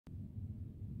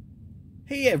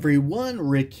Hey everyone,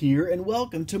 Rick here, and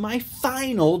welcome to my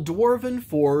final Dwarven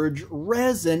Forge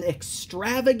resin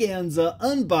extravaganza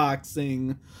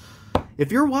unboxing. If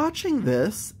you're watching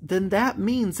this, then that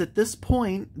means at this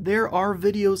point there are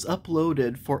videos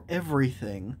uploaded for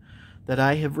everything that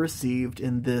I have received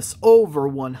in this over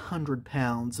 100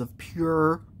 pounds of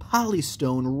pure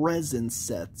polystone resin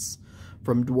sets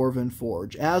from Dwarven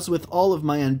Forge. As with all of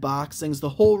my unboxings, the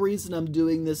whole reason I'm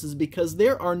doing this is because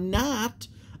there are not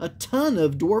a ton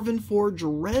of Dwarven Forge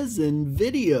resin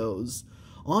videos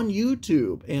on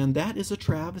YouTube, and that is a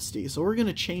travesty. So we're going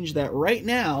to change that right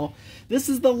now. This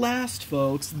is the last,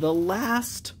 folks, the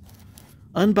last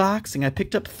unboxing. I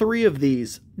picked up 3 of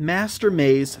these Master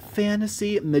Maze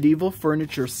Fantasy Medieval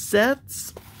Furniture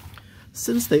sets.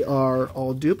 Since they are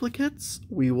all duplicates,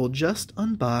 we will just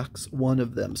unbox one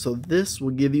of them. So this will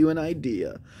give you an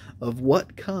idea of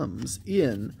what comes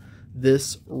in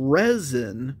this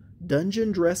resin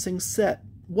dungeon dressing set.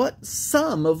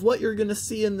 Some of what you're going to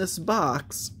see in this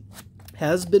box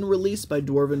has been released by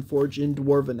Dwarven Forge in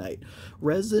Dwarvenite.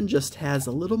 Resin just has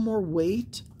a little more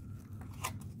weight.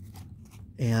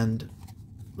 And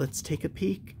let's take a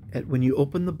peek at when you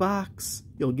open the box.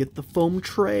 You'll get the foam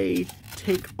tray,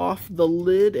 take off the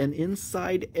lid, and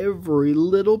inside every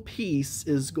little piece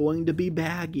is going to be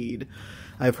baggied.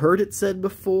 I've heard it said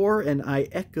before, and I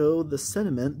echo the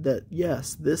sentiment that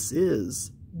yes, this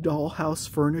is dollhouse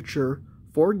furniture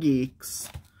for geeks.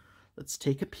 Let's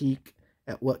take a peek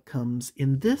at what comes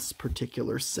in this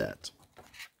particular set.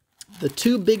 The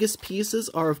 2 biggest pieces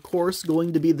are, of course,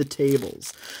 going to be the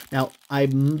tables. Now, I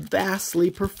vastly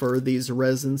prefer these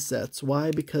resin sets.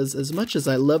 Why? Because as much as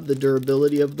I love the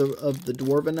durability of the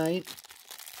Dwarvenite,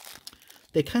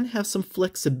 they kind of have some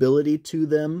flexibility to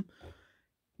them,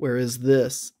 whereas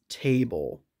this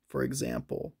table, for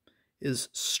example, is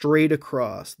straight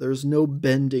across. There's no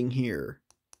bending here.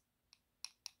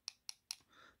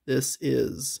 This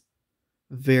is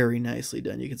very nicely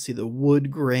done. You can see the wood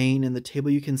grain in the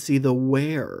table. You can see the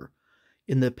wear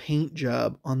in the paint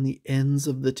job on the ends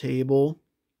of the table.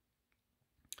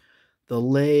 The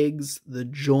legs, the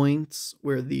joints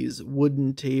where these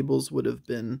wooden tables would have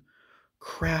been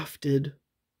crafted.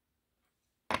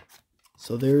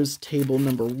 So there's table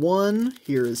number 1.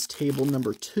 Here is table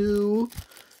number 2.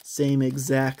 Same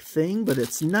exact thing, but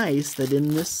it's nice that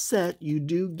in this set you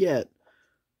do get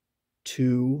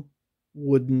 2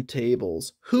 wooden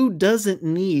tables. Who doesn't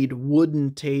need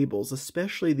wooden tables,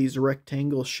 especially these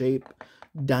rectangle shape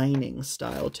dining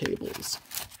style tables?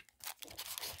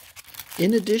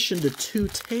 In addition to 2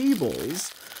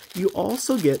 tables, you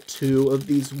also get 2 of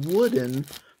these wooden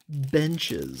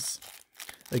benches.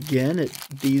 Again,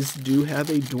 these do have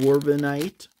a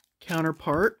Dwarvenite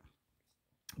counterpart,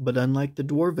 but unlike the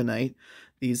Dwarvenite,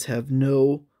 these have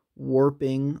no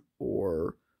warping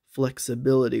or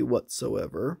flexibility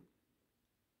whatsoever.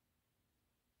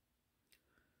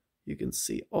 You can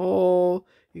see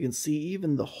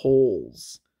even the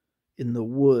holes in the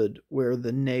wood where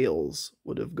the nails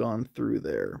would have gone through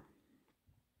there.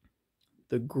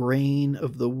 The grain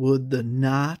of the wood, the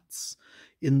knots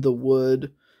in the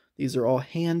wood, these are all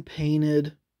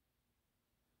hand-painted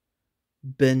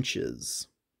benches.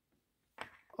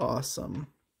 Awesome.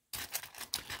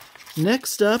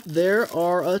 Next up, there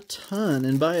are a ton,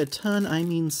 and by a ton I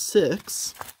mean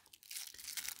 6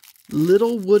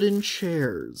 little wooden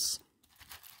chairs.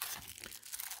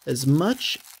 As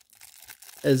much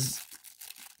as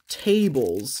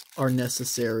tables are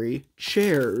necessary,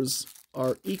 chairs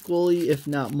are equally, if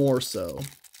not more so.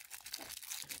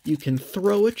 You can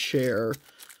throw a chair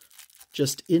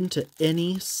just into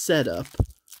any setup,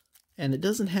 and it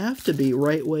doesn't have to be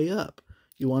right way up.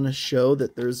 You want to show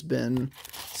that there's been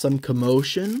some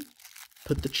commotion,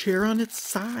 put the chair on its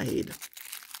side.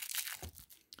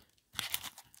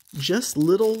 Just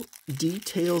little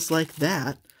details like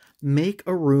that make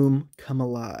a room come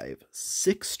alive.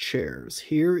 6 chairs.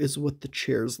 Here is what the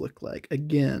chairs look like.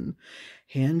 Again,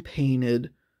 hand-painted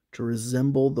to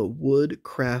resemble the wood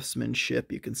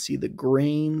craftsmanship. You can see the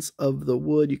grains of the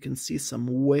wood. You can see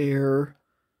some wear.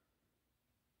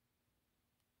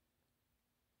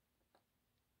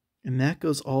 And that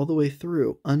goes all the way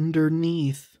through.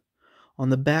 Underneath,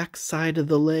 on the back side of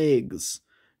the legs,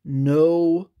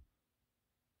 there's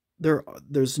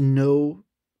no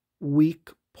weak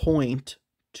point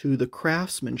to the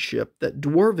craftsmanship that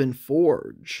Dwarven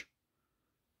Forge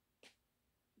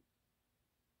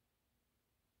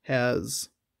has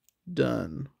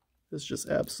done. It's just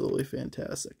absolutely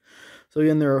fantastic. So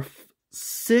again, there are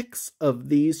 6 of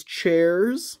these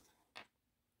chairs.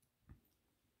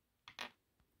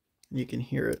 You can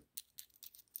hear it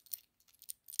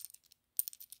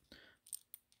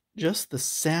just the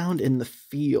sound and the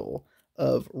feel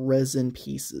of resin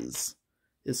pieces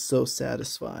is so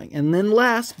satisfying. And then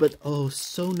last, but oh,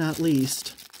 so not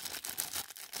least,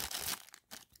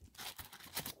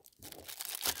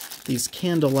 these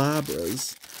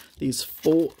candelabras, these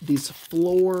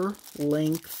floor-length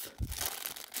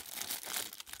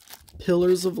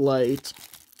pillars of light,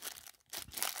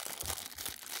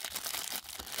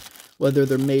 whether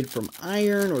they're made from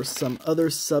iron or some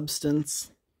other substance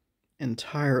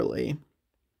entirely.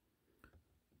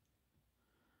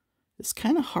 It's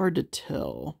kind of hard to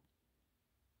tell.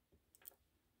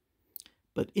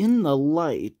 But in the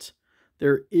light,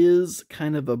 there is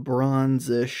kind of a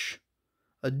bronzish,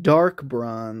 a dark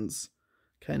bronze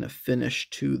kind of finish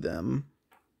to them.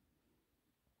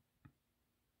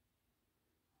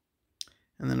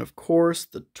 And then, of course,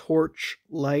 the torch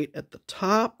light at the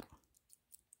top.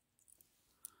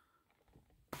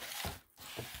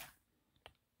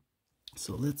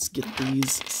 So let's get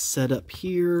these set up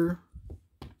here.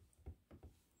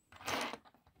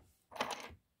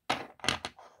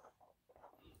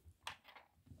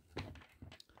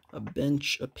 A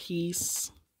bench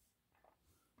apiece,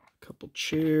 a couple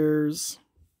chairs,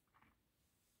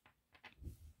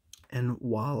 and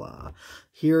voila,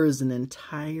 here is an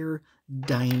entire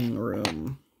dining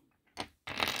room.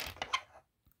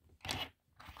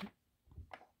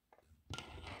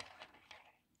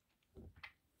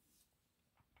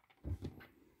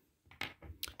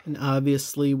 And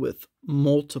obviously with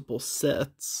multiple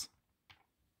sets,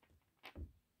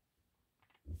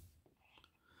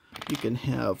 you can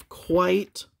have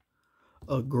quite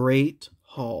a great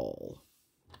haul.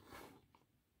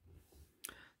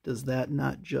 Does that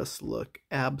not just look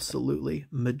absolutely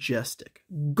majestic?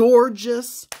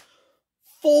 Gorgeous,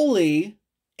 fully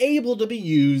able to be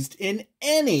used in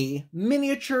any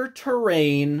miniature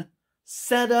terrain,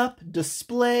 setup,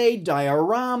 display,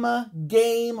 diorama,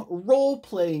 game,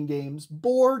 role-playing games,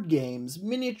 board games,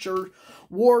 miniature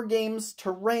war games,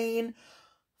 terrain.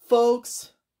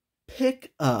 Folks,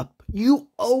 pick up. You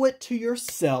owe it to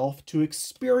yourself to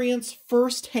experience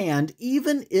firsthand,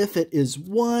 even if it is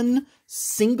one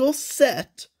single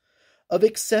set of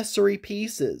accessory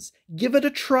pieces. Give it a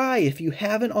try if you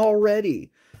haven't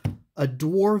already. A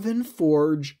Dwarven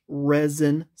Forge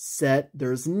resin set.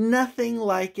 There's nothing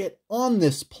like it on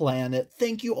this planet.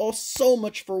 Thank you all so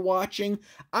much for watching.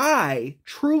 I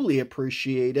truly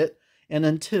appreciate it. And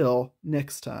until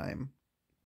next time.